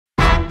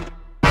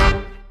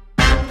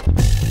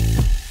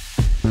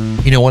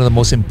You know, one of the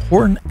most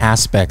important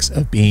aspects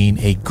of being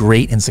a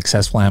great and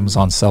successful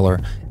Amazon seller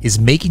is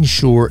making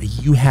sure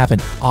you have an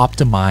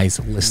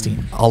optimized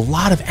listing. A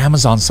lot of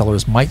Amazon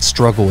sellers might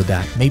struggle with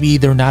that. Maybe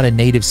they're not a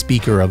native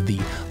speaker of the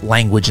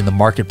language in the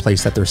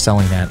marketplace that they're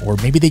selling at, or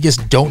maybe they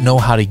just don't know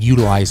how to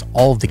utilize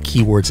all of the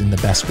keywords in the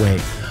best way.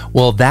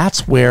 Well,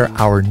 that's where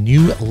our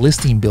new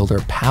listing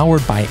builder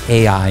powered by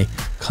AI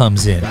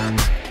comes in.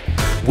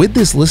 With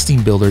this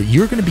listing builder,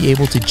 you're going to be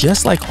able to,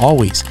 just like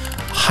always,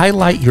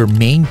 highlight your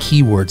main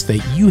keywords that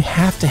you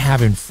have to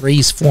have in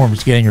phrase form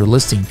to get in your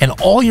listing and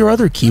all your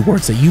other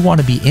keywords that you want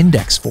to be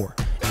indexed for.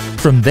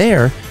 From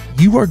there,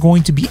 you are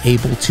going to be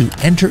able to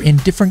enter in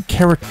different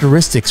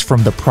characteristics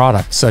from the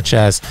product, such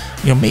as,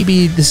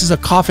 maybe this is a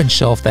coffin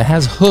shelf that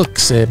has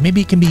hooks,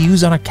 maybe it can be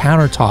used on a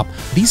countertop.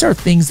 These are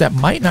things that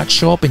might not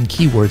show up in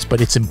keywords, but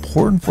it's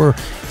important for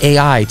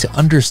AI to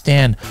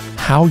understand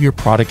how your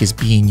product is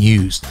being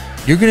used.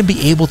 You're going to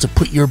be able to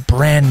put your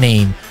brand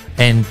name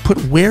and put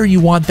where you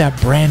want that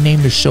brand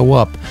name to show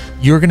up.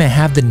 You're going to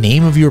have the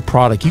name of your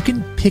product. You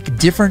can pick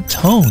different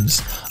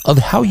tones of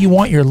how you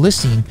want your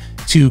listing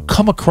to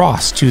come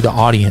across to the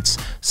audience.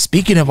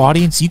 Speaking of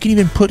audience, you can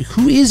even put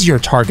who is your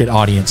target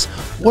audience.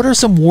 What are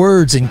some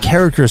words and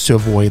characters to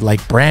avoid,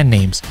 like brand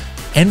names?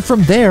 And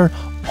from there,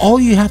 all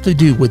you have to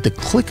do with the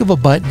click of a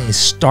button is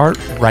start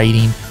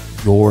writing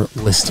your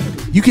listing.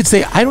 You could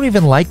say, I don't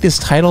even like this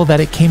title that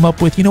it came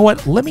up with. You know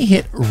what? Let me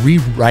hit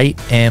rewrite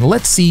and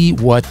let's see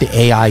what the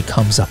AI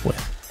comes up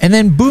with. And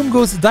then boom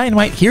goes the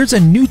dynamite. Here's a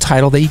new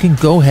title that you can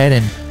go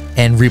ahead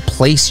and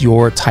replace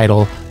your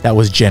title that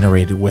was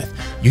generated with.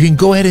 You can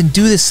go ahead and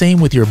do the same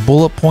with your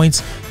bullet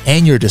points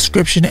and your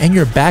description and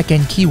your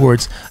back-end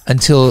keywords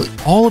until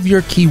all of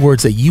your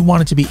keywords that you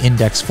wanted to be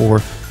indexed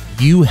for,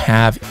 you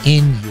have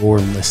in your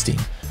listing.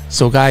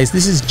 So guys,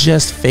 this is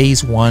just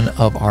phase one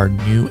of our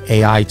new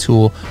AI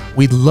tool.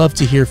 We'd love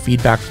to hear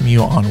feedback from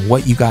you on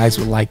what you guys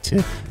would like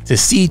to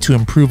see to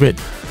improve it,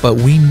 but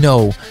we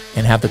know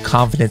and have the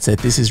confidence that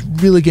this is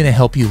really going to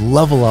help you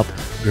level up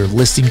your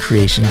listing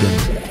creation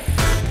game.